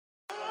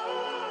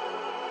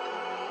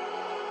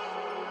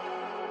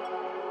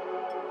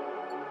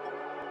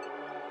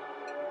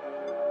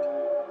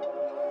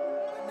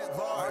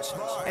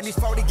And these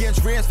 40 inch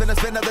rims finna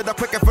spin a little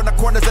quicker from the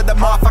corners of the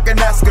motherfucking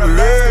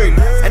Escalade.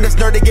 And this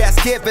nerdy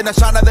ass kid finna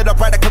shine a little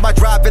brighter cause my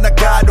drive finna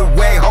guide the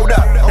way. Hold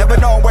up, never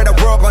knowing where the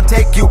world gon'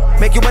 take you.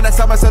 Make you in the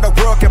summer so the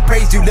world can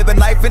praise you. Living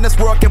life in this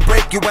world can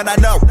break you. And I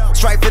know,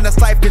 strife in this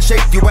life can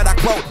shake you. And I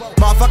quote,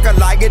 motherfucker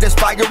like it is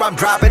fire I'm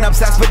dropping.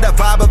 Obsessed with the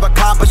vibe of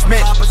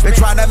accomplishment. Been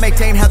trying to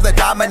maintain hella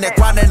dominant.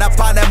 Grinding, I'm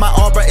finding my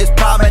aura is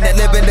prominent.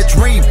 Living the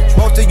dream.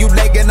 Most of you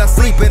laying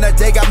asleep. In a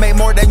day I made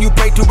more than you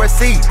pray to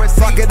receive.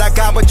 Fuck it, I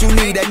got what you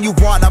need and you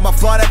want. I'ma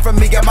flaunt it from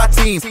me and my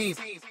team.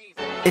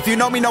 If you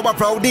know me, know I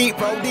roll deep.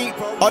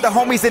 All the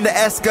homies in the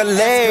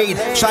Escalade.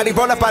 Shawty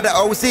roll up out the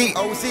OC.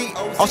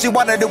 All she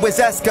wanna do is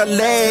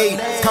escalate.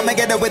 Come and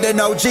get her with an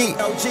OG.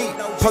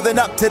 Pulling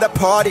up to the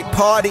party.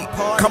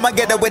 Come and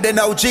get her with an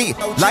OG.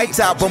 Lights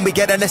out when we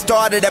getting it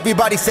started.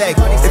 Everybody say,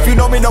 if you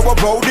know me, know I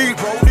roll deep.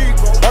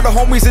 All the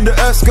homies in the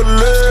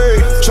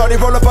Escalade. Shawty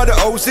roll up out the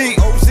OC.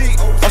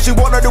 All she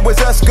wanna do is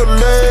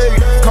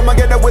escalate. Come and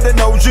get her with an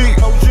OG.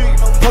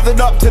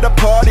 Pulling up to the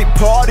party.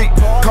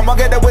 Come on,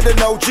 get it with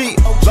an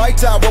OG.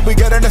 Lights out when we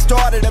getting it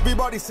started.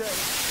 Everybody say,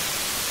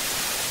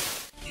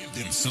 give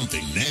them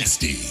something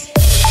nasty.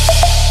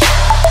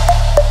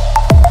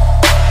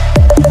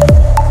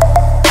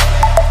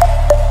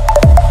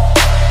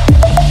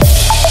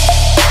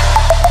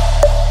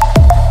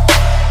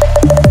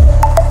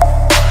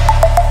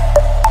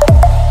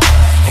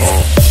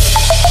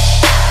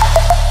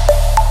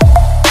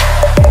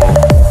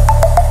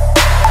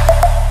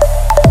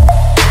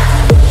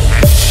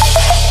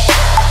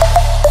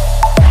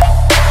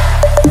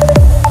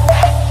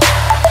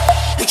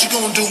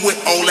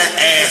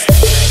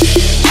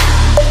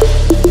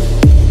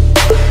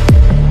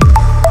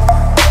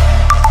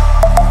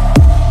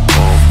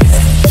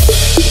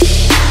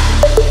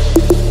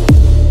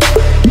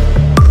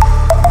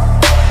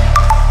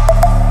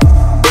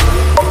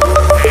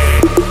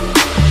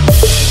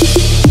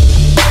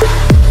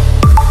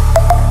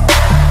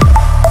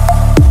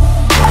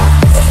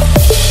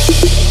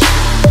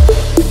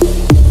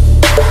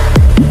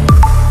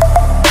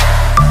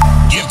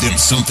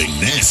 Something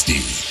nasty.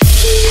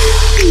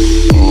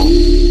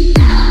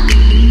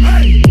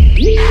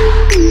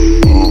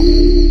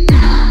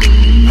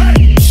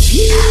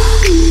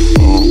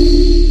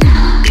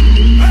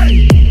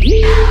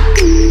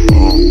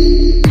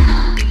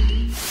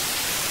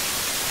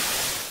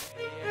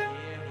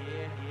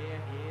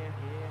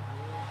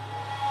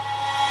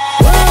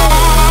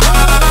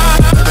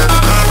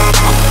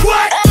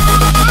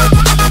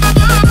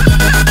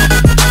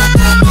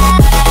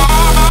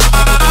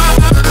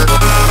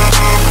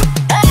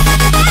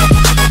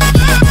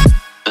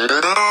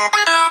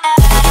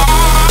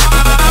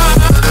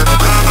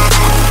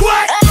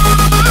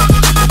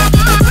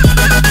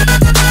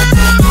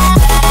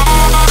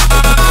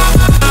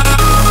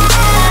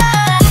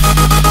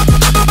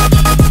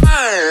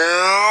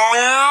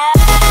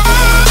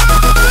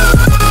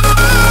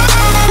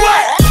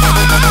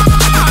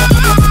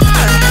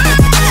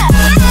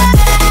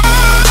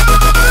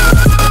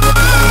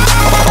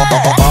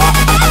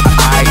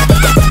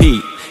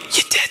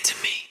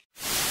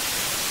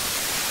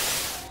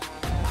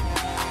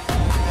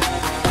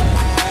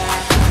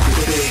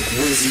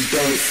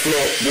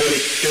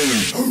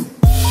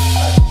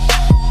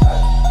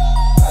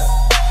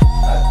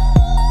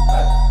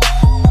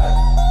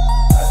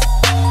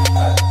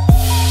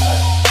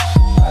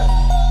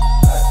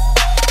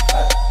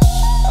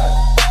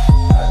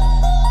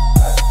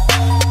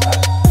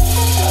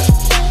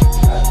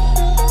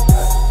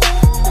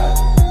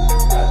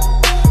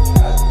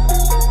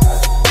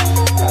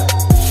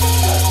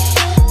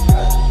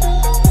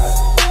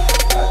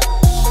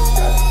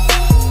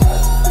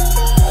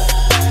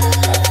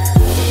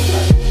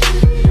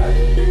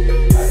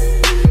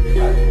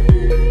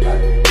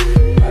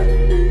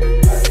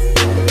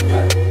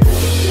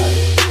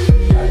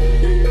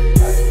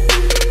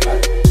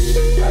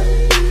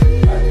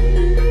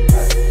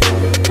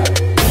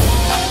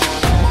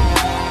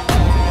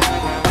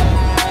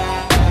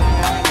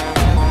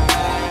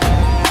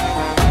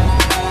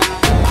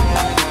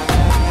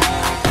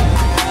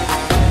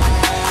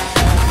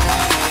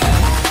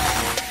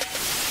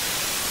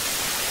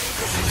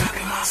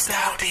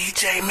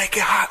 DJ, make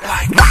it hot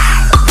like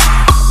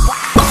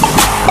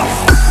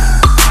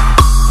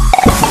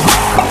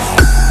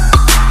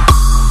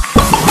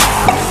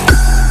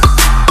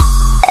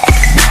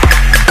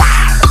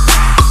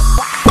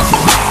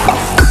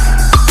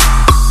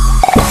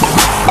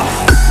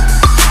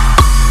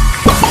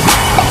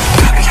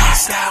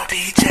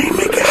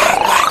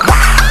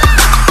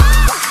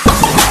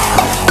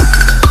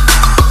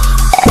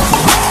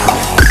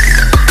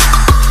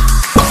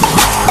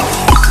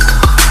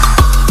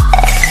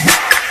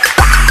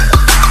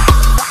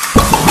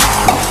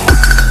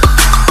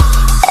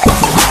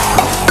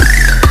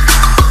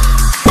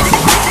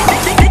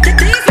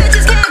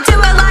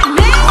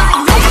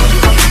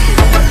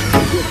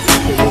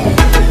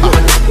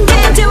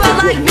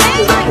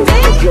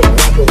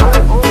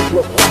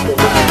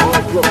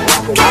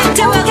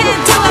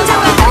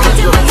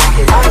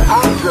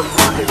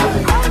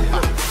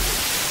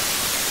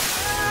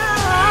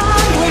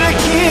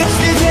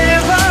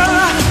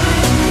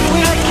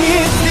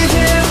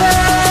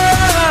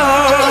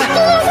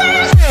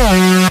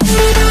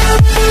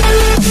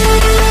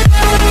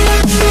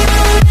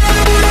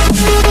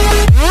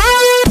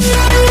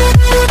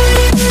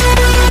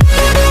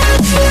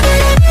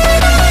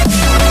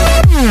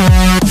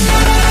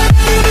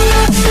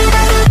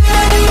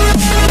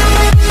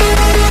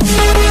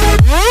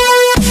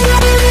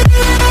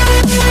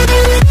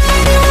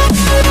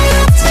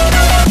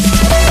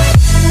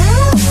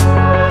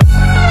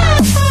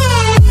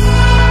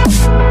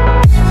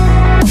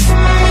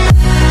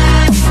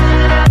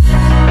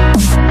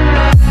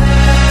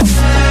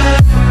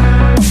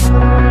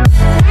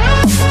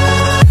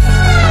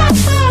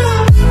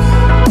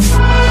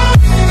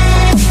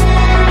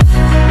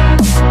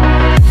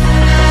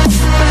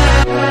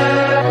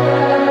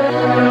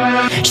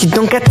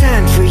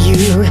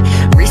you,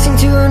 racing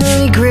to an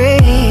early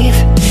grave.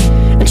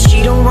 And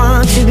she don't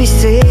want to be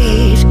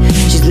saved,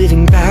 she's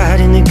living bad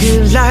in the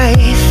good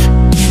life.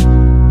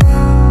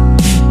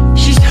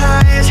 She's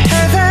high as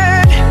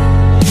heaven,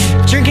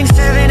 drinking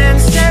 7 and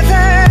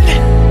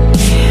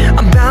 7.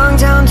 I'm bowing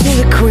down to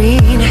the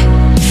queen,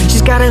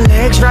 she's got her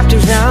legs wrapped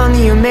around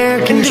the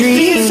American dream.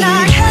 It feels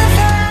like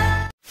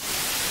heaven.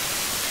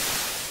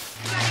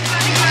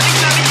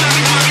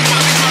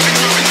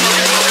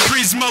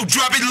 Prismo,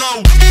 drop it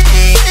low.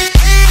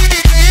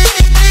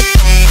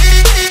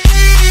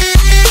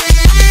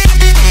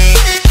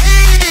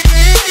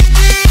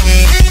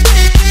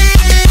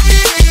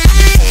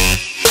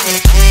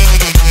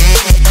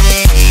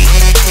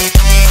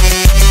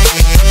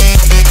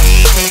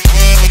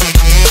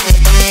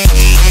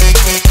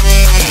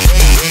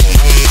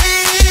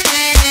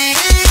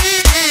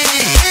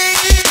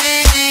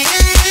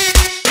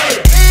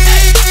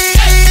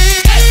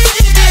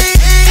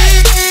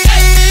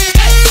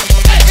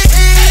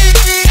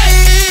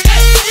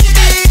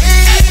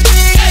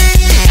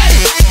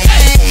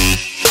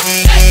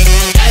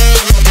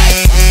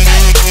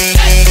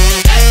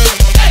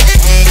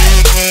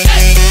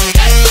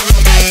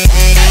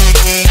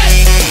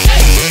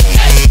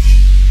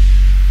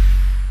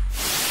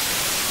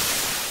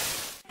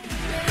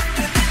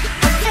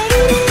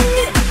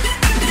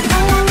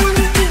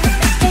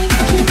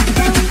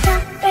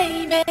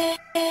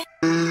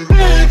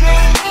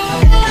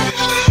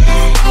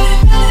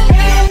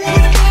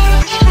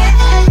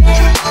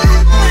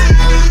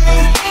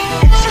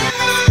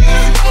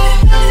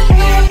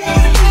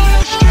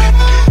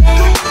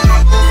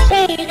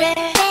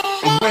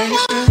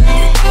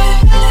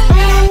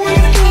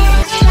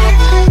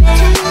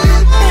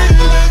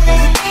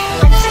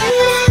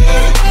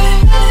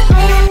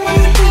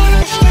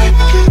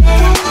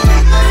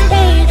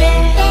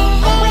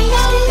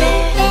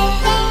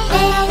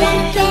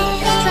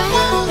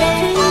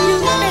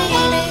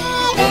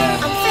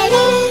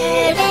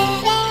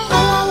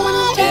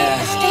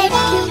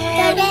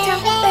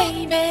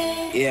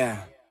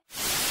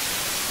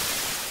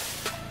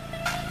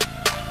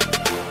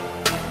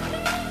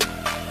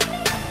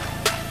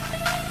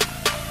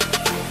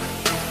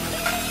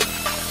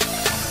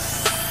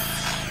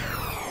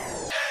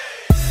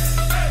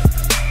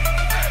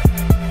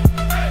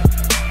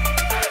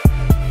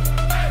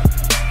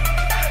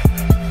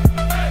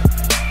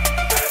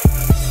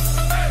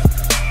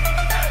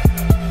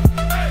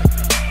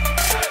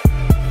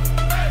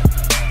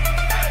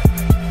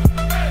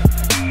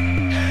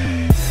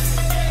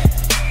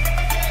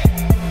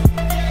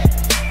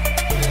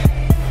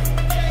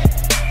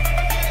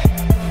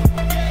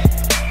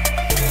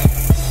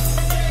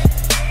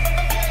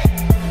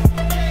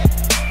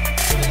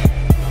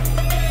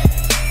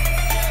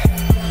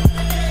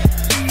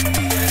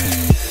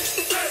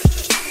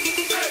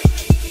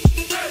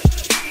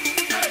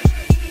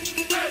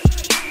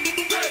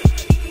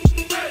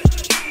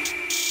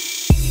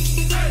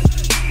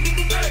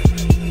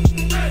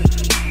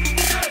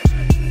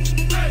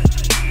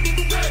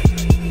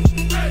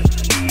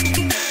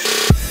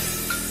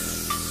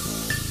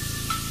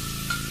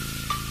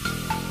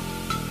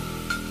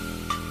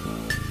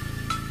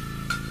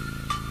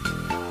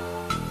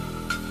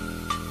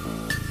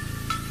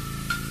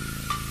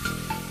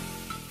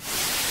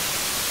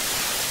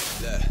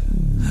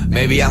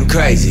 Maybe I'm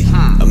crazy,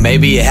 or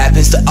maybe it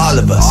happens to all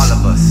of us.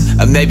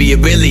 Or maybe it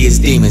really is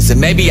demons, and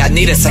maybe I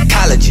need a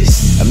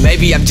psychologist. Or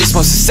maybe I'm just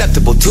more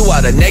susceptible to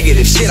all the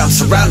negative shit I'm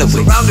surrounded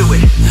with.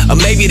 Or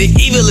maybe the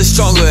evil is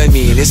stronger in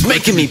me and it's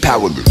making me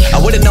powerless. I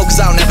wouldn't know cause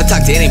I don't ever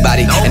talk to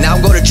anybody, and I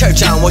don't go to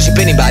church, I don't worship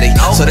anybody.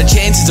 So the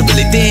chances are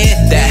really thin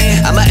that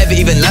I'ma ever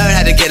even learn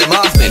how to get them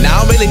off me. And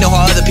I don't really know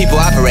how other people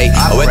operate,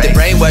 or if their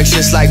brain works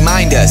just like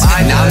mine does.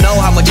 And I don't know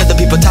how much other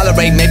people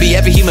tolerate, maybe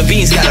every human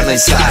being's got them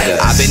inside us.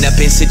 I've been up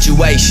in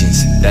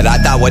situations that I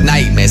thought were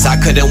nightmares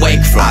I couldn't wake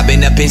from. I've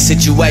been up in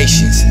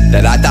situations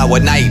that I thought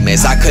were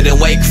nightmares I couldn't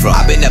wake from.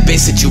 I've been up in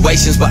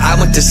situations where I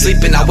went to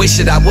sleep and I wish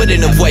that I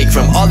wouldn't have waked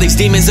from. All these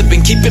demons have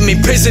been keeping me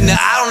prisoner,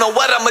 I don't know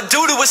what I'ma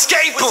do to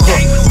escape them.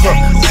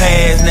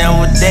 Past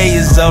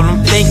nowadays is all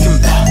I'm thinking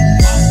about.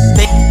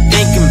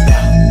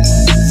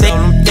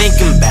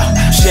 Thinking about.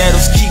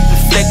 Shadows keep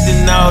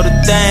reflecting all the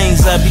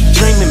things I be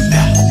dreaming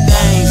about.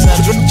 Things I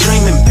be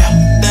dreaming about.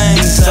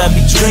 Things I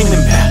be dreaming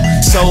about.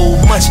 So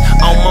much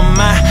on my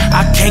mind,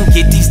 I can't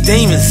get these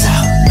demons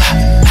out.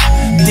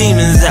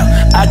 Demons out,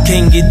 I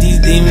can't get these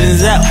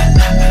demons out.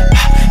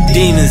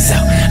 Demons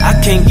out, I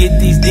can't get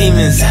these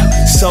demons out.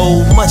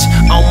 So much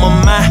on my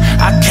mind,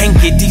 I can't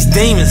get these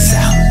demons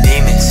out.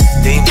 Demons.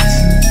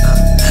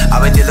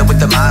 I've been dealing with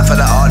the mind full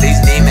of all these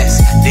demons.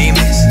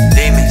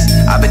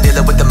 I've been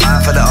dealing with the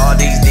mind full of all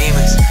these demons.